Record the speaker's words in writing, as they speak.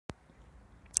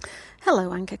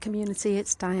Hello Anchor community,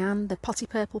 it's Diane, the Potty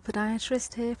Purple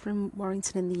podiatrist here from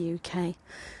Warrington in the UK.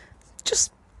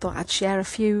 Just thought I'd share a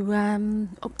few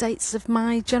updates of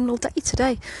my general day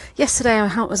today. Yesterday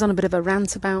I was on a bit of a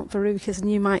rant about verrucas,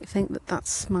 and you might think that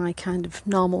that's my kind of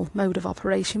normal mode of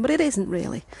operation, but it isn't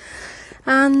really.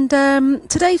 And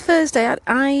today, Thursday,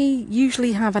 I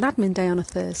usually have an admin day on a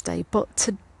Thursday, but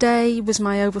today was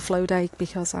my overflow day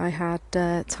because I had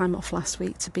time off last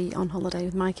week to be on holiday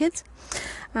with my kids.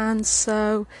 And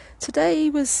so today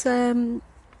was a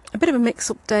bit of a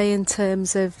mix-up day in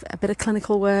terms of a bit of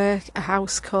clinical work, a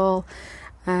house call,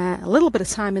 a little bit of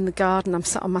time in the garden. I'm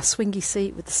sat on my swingy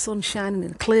seat with the sun shining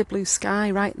in a clear blue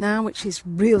sky right now, which is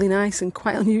really nice and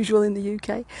quite unusual in the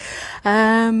UK.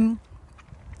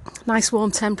 Nice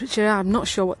warm temperature. I'm not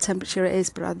sure what temperature it is,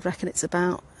 but I reckon it's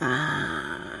about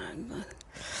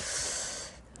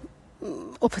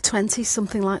upper 20s,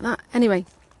 something like that. Anyway,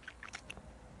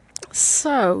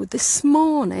 so this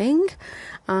morning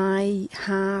I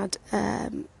had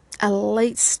a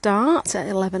late start at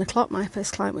 11 o'clock. My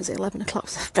first client was at 11 o'clock.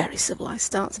 It's a very civilised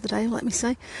start to the day, let me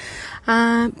say.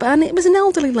 And it was an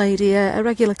elderly lady, a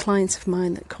regular client of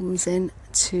mine that comes in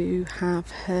to have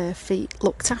her feet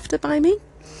looked after by me.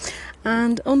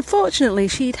 And unfortunately,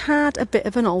 she'd had a bit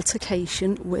of an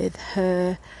altercation with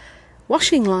her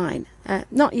washing line.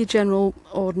 Not your general,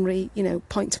 ordinary,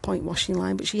 point-to-point washing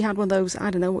line, but she had one of those,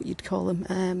 I don't know what you'd call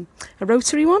them, a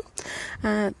rotary one.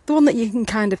 The one that you can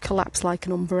kind of collapse like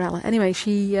an umbrella. Anyway,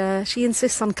 she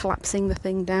insists on collapsing the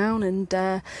thing down and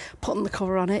putting the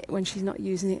cover on it when she's not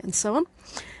using it and so on,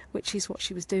 which is what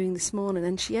she was doing this morning.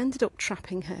 And she ended up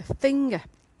trapping her finger.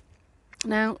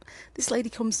 Now, this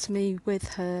lady comes to me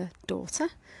with her daughter.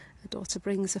 Her daughter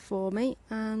brings her for me,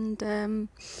 and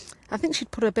I think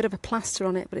she'd put a bit of a plaster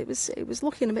on it, but it was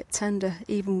looking a bit tender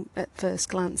even at first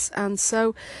glance. And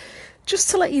so,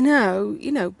 just to let you know,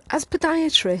 as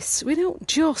podiatrists, we don't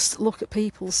just look at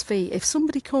people's feet. If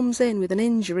somebody comes in with an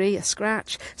injury, a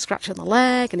scratch on the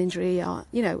leg, an injury, or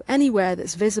anywhere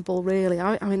that's visible, really.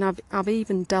 I mean, I've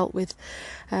even dealt with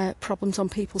problems on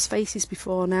people's faces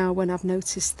before now when I've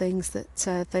noticed things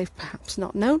that they've perhaps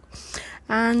not known.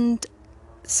 And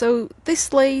so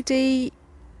this lady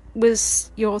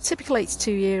was your typical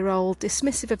 82-year-old,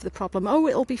 dismissive of the problem. Oh,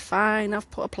 it'll be fine. I've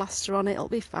put a plaster on it. It'll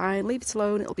be fine. Leave it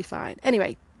alone. It'll be fine.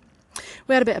 Anyway,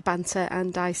 we had a bit of banter,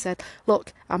 and I said,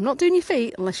 look, I'm not doing your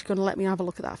feet unless you're going to let me have a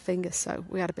look at that finger. So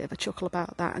we had a bit of a chuckle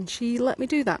about that, and she let me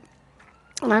do that.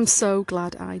 And I'm so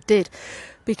glad I did,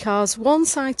 because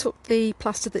once I took the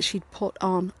plaster that she'd put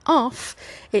on off,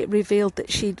 it revealed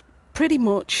that she'd pretty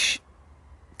much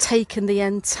taken the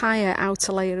entire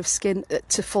outer layer of skin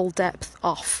to full depth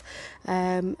off,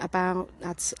 about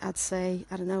I'd say,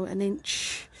 I don't know, an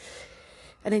inch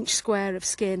square of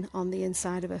skin on the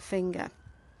inside of her finger,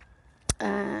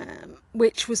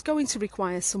 which was going to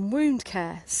require some wound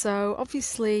care. So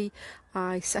obviously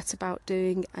I set about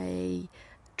doing a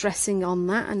dressing on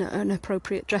that and an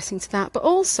appropriate dressing to that, but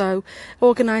also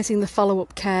organising the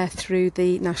follow-up care through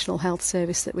the National Health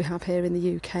Service that we have here in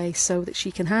the UK, so that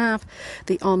she can have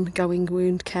the ongoing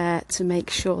wound care to make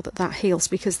sure that that heals,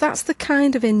 because that's the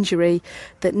kind of injury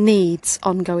that needs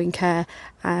ongoing care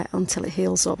until it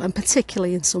heals up, and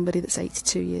particularly in somebody that's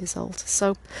 82 years old.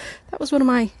 So that was one of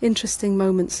my interesting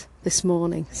moments this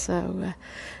morning. So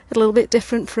a little bit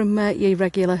different from your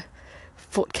regular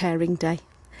foot caring day.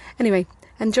 Anyway,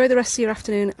 enjoy the rest of your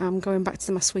afternoon. I'm going back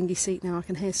to my swingy seat now. I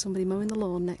can hear somebody mowing the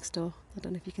lawn next door. I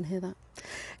don't know if you can hear that.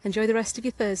 Enjoy the rest of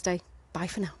your Thursday. Bye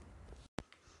for now.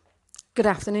 Good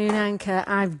afternoon, Anchor.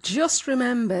 I've just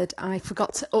remembered I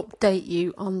forgot to update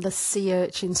you on the sea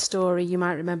urchin story. You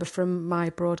might remember from my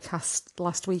broadcast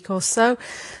last week or so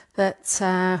that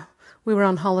we were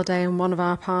on holiday and one of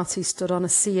our parties stood on a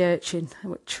sea urchin,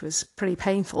 which was pretty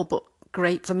painful but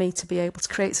great for me to be able to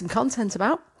create some content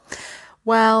about.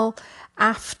 Well,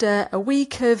 after a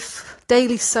week of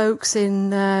daily soaks in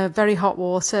very hot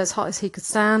water, as hot as he could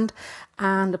stand,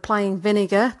 and applying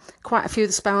vinegar, quite a few of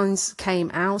the spines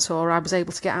came out, or I was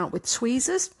able to get out with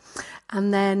tweezers.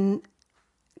 And then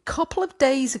a couple of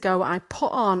days ago, I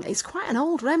put on, it's quite an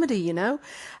old remedy,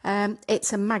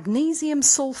 it's a magnesium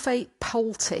sulfate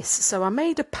poultice. So I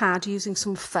made a pad using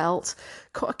some felt,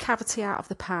 cut a cavity out of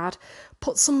the pad,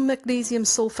 put some magnesium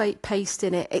sulfate paste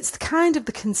in it. It's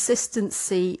the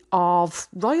consistency of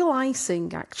royal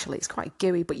icing, actually. It's quite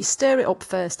gooey, but you stir it up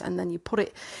first and then you put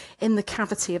it in the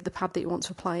cavity of the pad that you want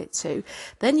to apply it to.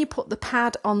 Then you put the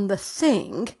pad on the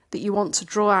thing that you want to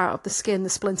draw out of the skin, the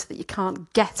splinter that you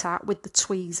can't get at with the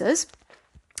tweezers.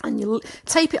 And you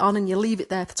tape it on and you leave it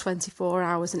there for 24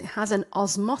 hours, and it has an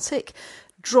osmotic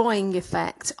drawing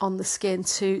effect on the skin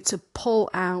to pull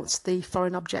out the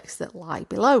foreign objects that lie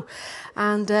below.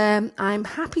 And I'm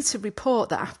happy to report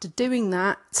that after doing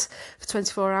that for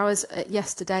 24 hours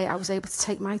yesterday, I was able to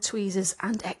take my tweezers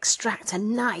and extract a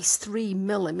nice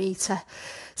 3mm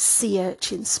sea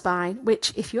urchin spine,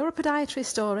 which if you're a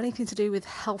podiatrist or anything to do with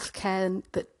healthcare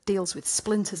that deals with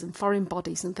splinters and foreign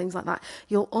bodies and things like that,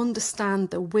 you'll understand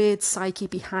the weird psyche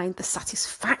behind the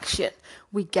satisfaction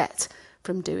we get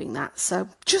from doing that. So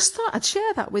just thought I'd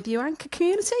share that with you, Anchor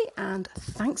community, and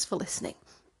thanks for listening.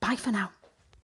 Bye for now.